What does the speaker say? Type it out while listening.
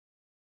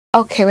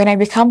Okay, when I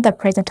become the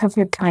president of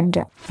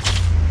Uganda.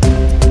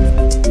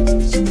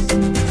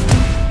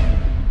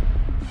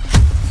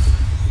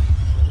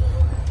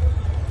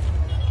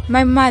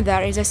 My mother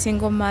is a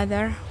single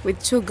mother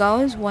with 2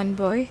 girls, 1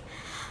 boy.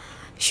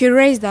 She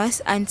raised us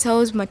and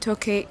sells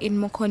matoke in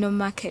Mukono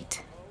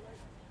market.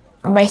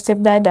 My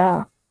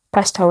stepdad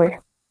passed away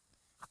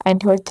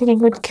and he was taking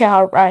good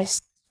care of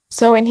us.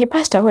 So when he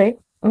passed away,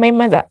 my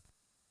mother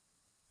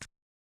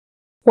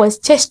was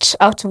chased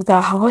out of the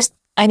house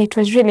and it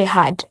was really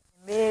hard.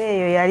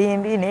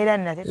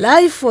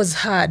 Life was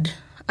hard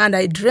and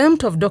I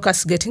dreamt of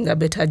Dorcas getting a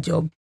better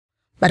job,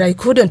 but I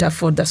couldn't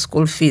afford the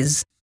school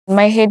fees.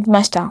 My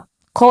headmaster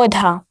called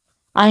her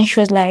and she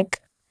was like,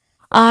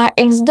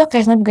 is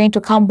Dorcas not going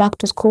to come back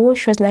to school?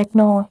 She was like,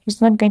 no, he's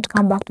not going to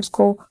come back to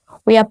school.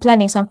 We are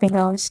planning something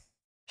else.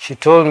 She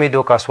told me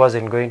Dorcas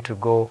wasn't going to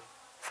go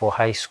for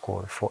high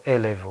school, for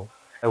A-level.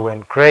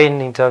 When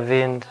Crane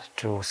intervened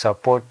to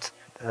support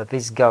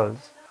these girls,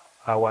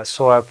 I was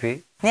so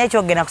happy.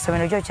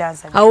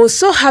 I was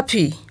so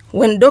happy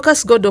when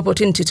Dorcas got the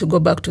opportunity to go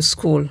back to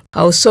school.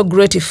 I was so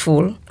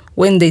grateful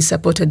when they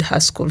supported her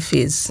school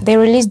fees. They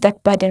released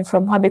that burden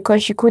from her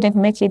because she couldn't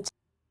make it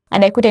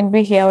and I couldn't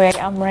be here where I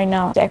am right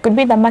now. I could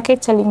be in the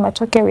market selling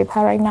matoke with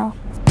her right now.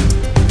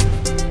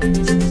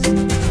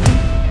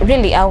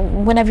 Really, I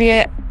want to be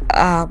a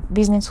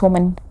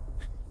businesswoman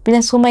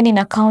in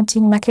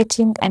accounting,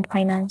 marketing, and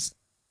finance.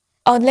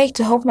 I would like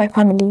to help my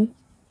family,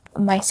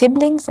 my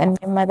siblings, and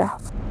my mother.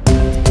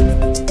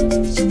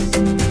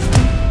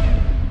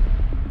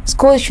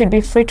 School should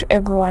be free to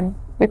everyone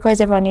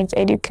because everyone needs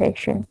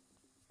education.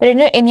 There is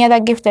no any other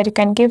gift that you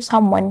can give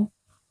someone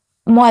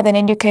more than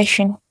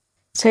education.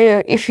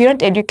 So if you're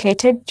not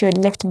educated, you're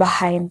left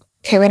behind.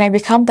 Okay, when I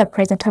become the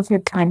president of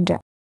Uganda,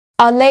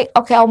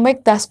 I'll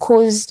make the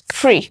schools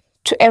free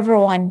to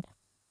everyone.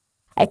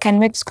 I can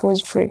make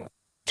schools free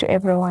to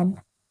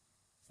everyone.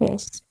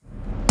 Yes.